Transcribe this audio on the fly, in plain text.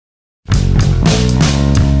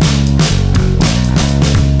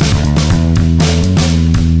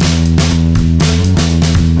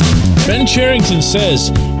Ken Cherington says,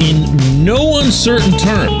 in no uncertain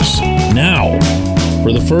terms, now,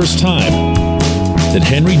 for the first time, that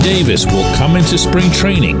Henry Davis will come into spring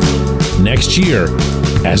training next year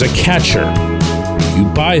as a catcher. Do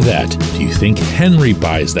you buy that? Do you think Henry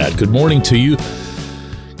buys that? Good morning to you.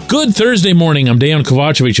 Good Thursday morning. I'm Dejan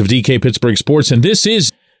Kovacevic of DK Pittsburgh Sports, and this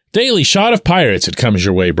is Daily Shot of Pirates. It comes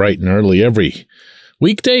your way bright and early every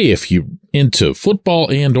weekday. If you're into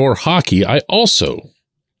football and or hockey, I also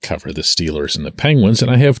cover the Steelers and the Penguins, and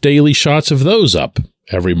I have daily shots of those up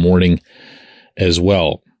every morning as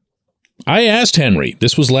well. I asked Henry,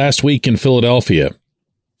 this was last week in Philadelphia,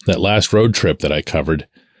 that last road trip that I covered,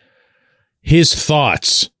 his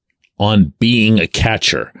thoughts on being a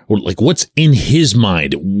catcher, or like what's in his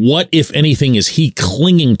mind. What, if anything, is he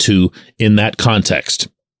clinging to in that context?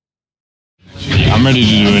 I'm ready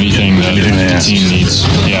to do anything that the team needs.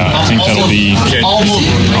 Yeah, I think that'll be,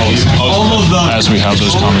 as we have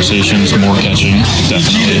those conversations, more catching,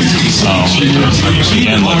 definitely.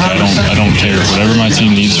 Again, like I don't care. Whatever my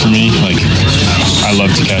team needs from me, like I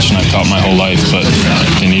love to catch and I've caught my whole life, but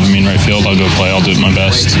if they need me in right field, I'll go play, I'll do it my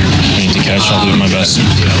best. If I need to catch, I'll do it my best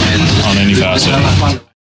on any facet.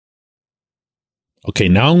 Okay,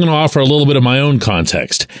 now I'm going to offer a little bit of my own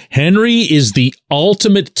context. Henry is the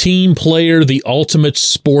ultimate team player, the ultimate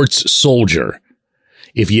sports soldier.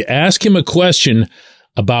 If you ask him a question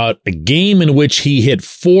about a game in which he hit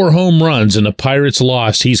 4 home runs and the Pirates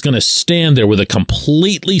lost, he's going to stand there with a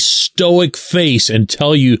completely stoic face and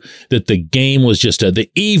tell you that the game was just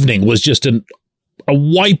the evening was just a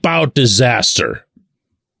wipeout disaster.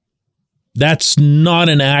 That's not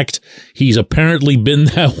an act. He's apparently been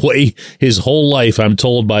that way his whole life, I'm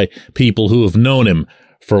told by people who have known him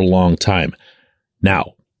for a long time.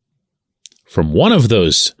 Now, from one of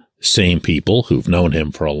those same people who've known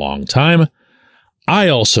him for a long time, I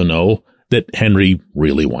also know that Henry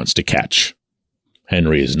really wants to catch.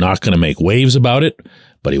 Henry is not going to make waves about it,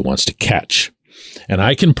 but he wants to catch. And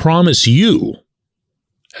I can promise you,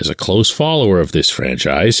 as a close follower of this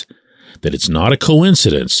franchise, that it's not a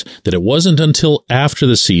coincidence that it wasn't until after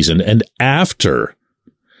the season and after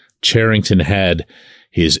Cherington had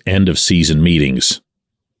his end-of-season meetings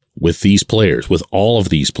with these players, with all of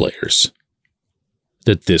these players,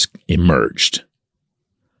 that this emerged.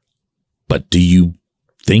 But do you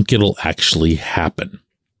think it'll actually happen?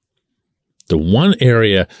 The one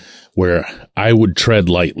area where I would tread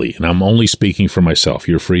lightly, and I'm only speaking for myself,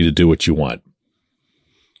 you're free to do what you want,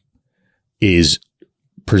 is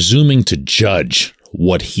presuming to judge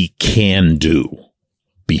what he can do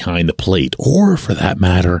behind the plate, or for that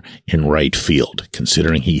matter, in right field,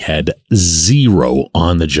 considering he had 0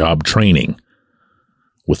 on-the-job training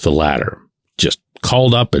with the latter. Just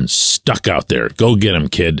called up and stuck out there. Go get him,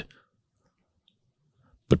 kid.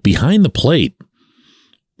 But behind the plate,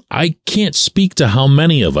 I can't speak to how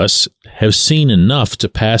many of us have seen enough to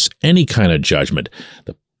pass any kind of judgment.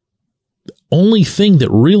 The only thing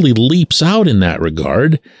that really leaps out in that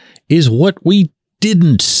regard is what we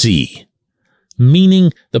didn't see,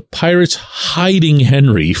 meaning the Pirates hiding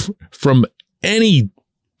Henry from any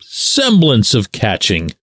semblance of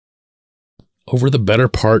catching over the better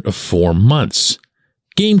part of 4 months.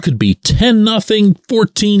 Game could be 10-0,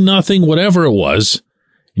 14-0, whatever it was,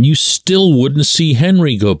 and you still wouldn't see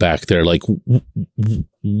Henry go back there. Like,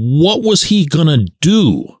 what was he gonna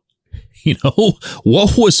do? You know,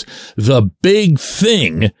 what was the big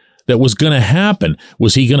thing that was going to happen?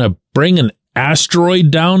 Was he going to bring an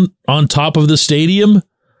asteroid down on top of the stadium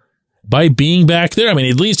by being back there? I mean,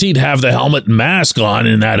 at least he'd have the helmet and mask on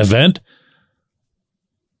in that event.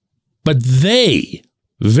 But they,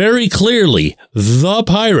 very clearly, the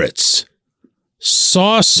Pirates,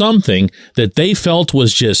 saw something that they felt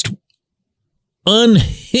was just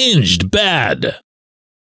unhinged bad.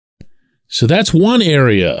 So that's one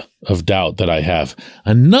area of doubt that I have.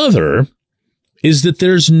 Another is that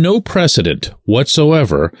there's no precedent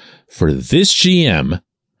whatsoever for this GM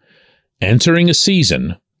entering a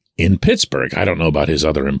season in Pittsburgh. I don't know about his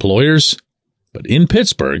other employers, but in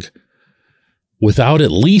Pittsburgh, without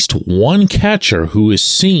at least one catcher who is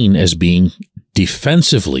seen as being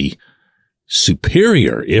defensively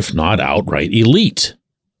superior, if not outright elite.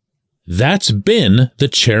 That's been the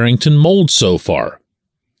Cherington mold so far.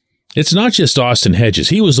 It's not just Austin Hedges.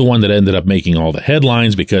 He was the one that ended up making all the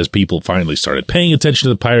headlines because people finally started paying attention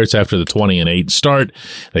to the Pirates after the 20-8 start.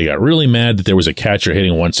 They got really mad that there was a catcher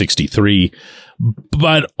hitting 163,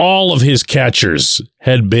 but all of his catchers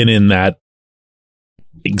had been in that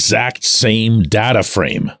exact same data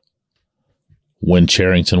frame when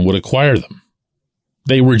Cherington would acquire them.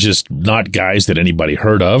 They were just not guys that anybody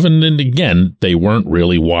heard of, and then again, they weren't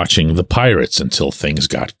really watching the Pirates until things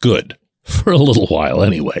got good. For a little while,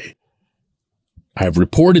 anyway. I've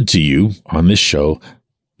reported to you on this show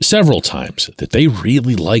several times that they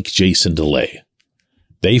really like Jason DeLay.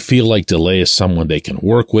 They feel like DeLay is someone they can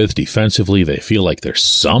work with defensively. They feel like there's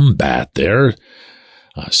some bat there.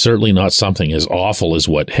 Certainly not something as awful as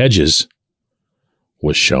what Hedges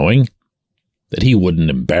was showing, that he wouldn't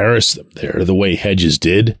embarrass them there the way Hedges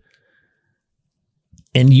did.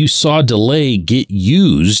 And you saw DeLay get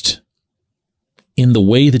used in the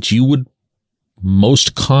way that you would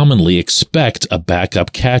most commonly expect a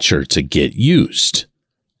backup catcher to get used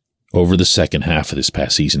over the second half of this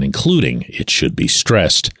past season, including, it should be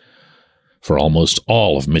stressed, for almost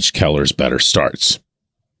all of Mitch Keller's better starts.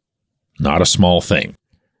 Not a small thing.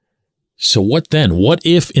 So what then? What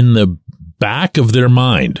if in the back of their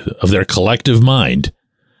mind, of their collective mind,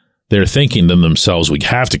 they're thinking to themselves, we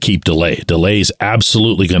have to keep DeLay. DeLay's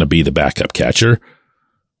absolutely going to be the backup catcher.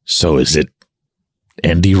 So is it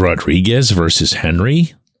Endy Rodriguez versus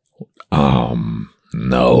Henry?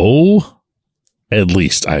 No. At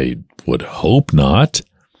least I would hope not.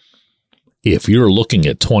 If you're looking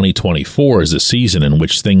at 2024 as a season in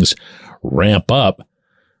which things ramp up,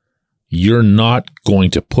 you're not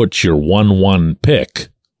going to put your 1-1 pick,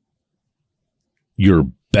 your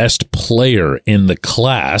best player in the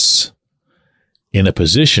class, in a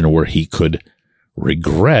position where he could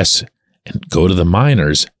regress and go to the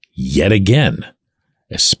minors yet again.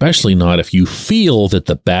 Especially not if you feel that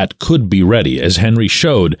the bat could be ready. As Henry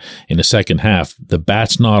showed in the second half, the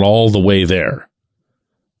bat's not all the way there.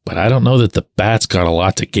 But I don't know that the bat's got a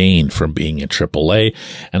lot to gain from being in AAA,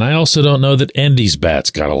 and I also don't know that Endy's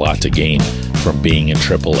bat's got a lot to gain from being in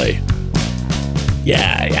AAA.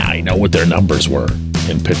 Yeah, I know what their numbers were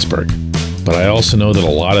in Pittsburgh, but I also know that a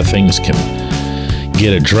lot of things can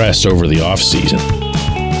get addressed over the offseason.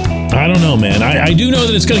 I don't know, man. I do know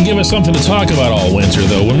that it's going to give us something to talk about all winter,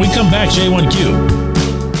 though. When we come back, J1Q.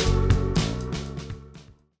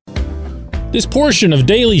 This portion of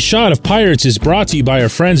Daily Shot of Pirates is brought to you by our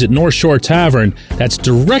friends at North Shore Tavern. That's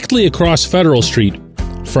directly across Federal Street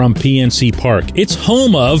from PNC Park. It's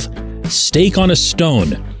home of Steak on a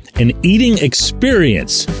Stone, an eating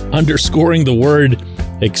experience, underscoring the word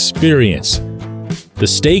experience. The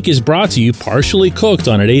steak is brought to you partially cooked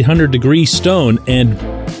on an 800-degree stone, and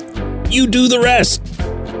you do the rest.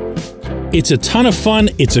 It's a ton of fun,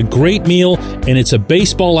 it's a great meal, and it's a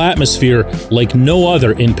baseball atmosphere like no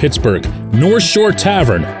other in Pittsburgh. North Shore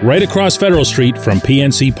Tavern, right across Federal Street from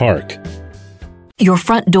PNC Park. Your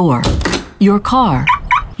front door, your car,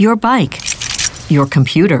 your bike, your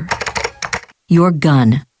computer, your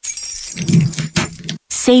gun.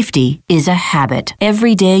 Safety is a habit.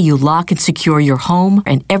 Every day you lock and secure your home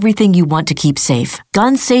and everything you want to keep safe.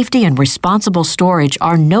 Gun safety and responsible storage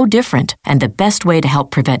are no different, and the best way to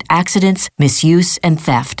help prevent accidents, misuse, and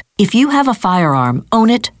theft. If you have a firearm,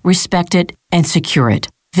 own it, respect it, and secure it.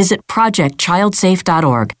 Visit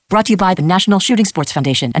ProjectChildSafe.org. Brought to you by the National Shooting Sports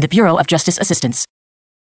Foundation and the Bureau of Justice Assistance.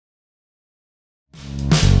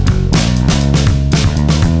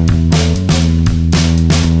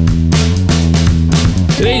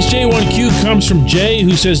 Today's J1Q comes from Jay,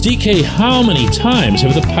 who says, DK, how many times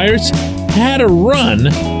have the Pirates had a run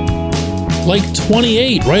like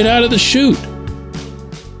 28 right out of the chute?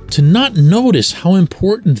 To not notice how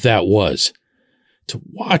important that was. To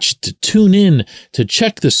watch, to tune in, to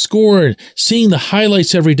check the score, seeing the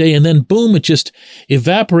highlights every day, and then boom, it just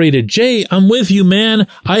evaporated. Jay, I'm with you, man.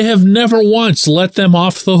 I have never once let them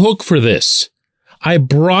off the hook for this. I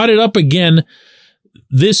brought it up again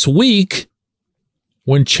this week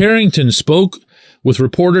when Cherington spoke with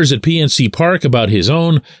reporters at PNC Park about his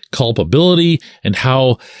own culpability and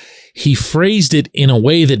how he phrased it in a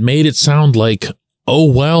way that made it sound like,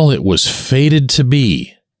 oh, well, it was fated to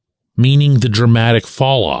be, meaning the dramatic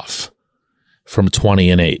fall off from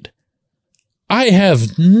 20-8. I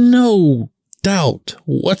have no doubt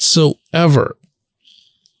whatsoever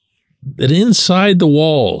that inside the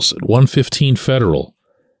walls at 115 Federal,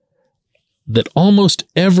 that almost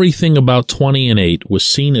everything about 20-8 was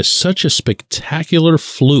seen as such a spectacular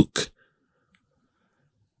fluke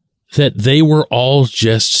that they were all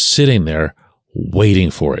just sitting there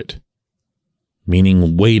waiting for it,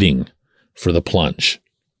 meaning waiting for the plunge.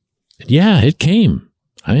 And yeah, it came.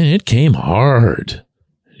 I mean, it came hard.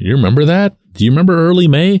 You remember that? Do you remember early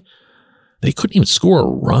May? They couldn't even score a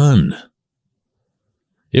run.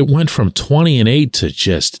 It went from 20-8 to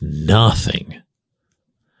just nothing.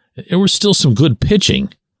 There was still some good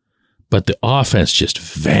pitching, but the offense just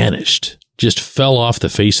vanished, just fell off the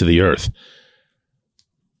face of the earth.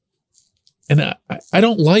 And I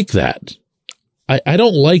don't like that. I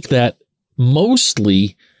don't like that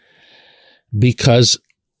mostly because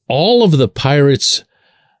all of the Pirates'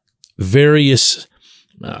 various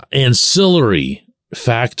ancillary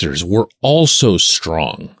factors were also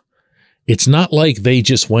strong. It's not like they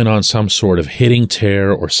just went on some sort of hitting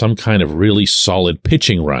tear or some kind of really solid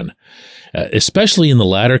pitching run. Especially in the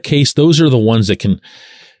latter case, those are the ones that can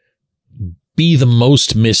be the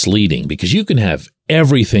most misleading because you can have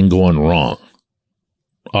everything going wrong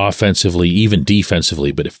offensively, even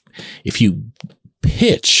defensively. But if you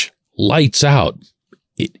pitch lights out,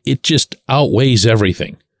 it just outweighs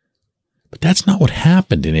everything. But that's not what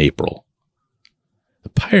happened in April. The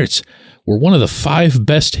Pirates were one of the 5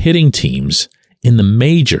 best hitting teams in the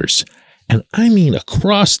majors. And I mean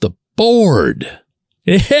across the board.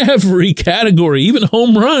 Every category, even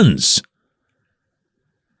home runs.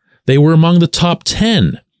 They were among the top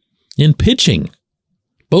 10 in pitching,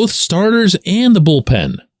 both starters and the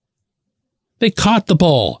bullpen. They caught the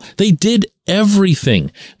ball. They did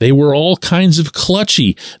everything. They were all kinds of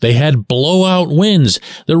clutchy. They had blowout wins.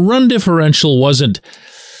 The run differential wasn't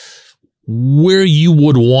where you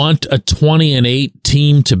would want a 20-8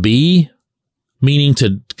 team to be, meaning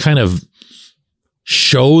to kind of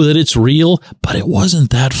show that it's real, but it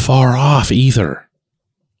wasn't that far off either.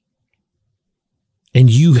 And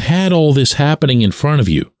you had all this happening in front of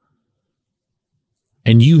you.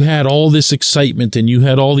 And you had all this excitement and you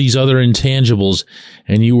had all these other intangibles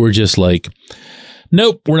and you were just like,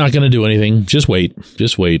 nope, we're not going to do anything. Just wait.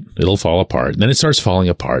 It'll fall apart. And then it starts falling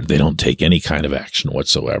apart. They don't take any kind of action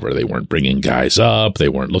whatsoever. They weren't bringing guys up. They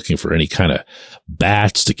weren't looking for any kind of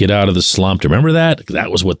bats to get out of the slump. Remember that? That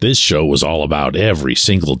was what this show was all about every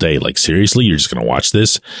single day. Like, seriously, you're just going to watch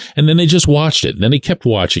this? And then they just watched it. And then they kept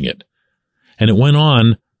watching it. And it went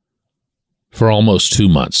on for almost 2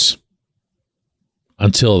 months.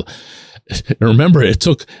 Until, remember, it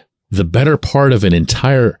took the better part of an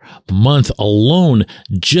entire month alone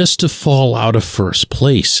just to fall out of first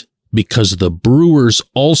place because the Brewers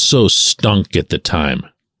also stunk at the time.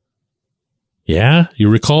 Yeah, you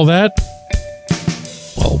recall that?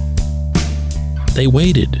 Well, they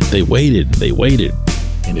waited.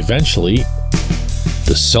 And eventually,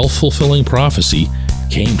 the self-fulfilling prophecy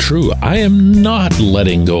came true. I am not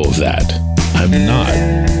letting go of that. I'm not.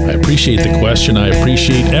 I appreciate the question. I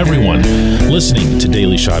appreciate everyone listening to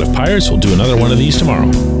Daily Shot of Pirates. We'll do another one of these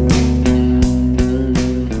tomorrow.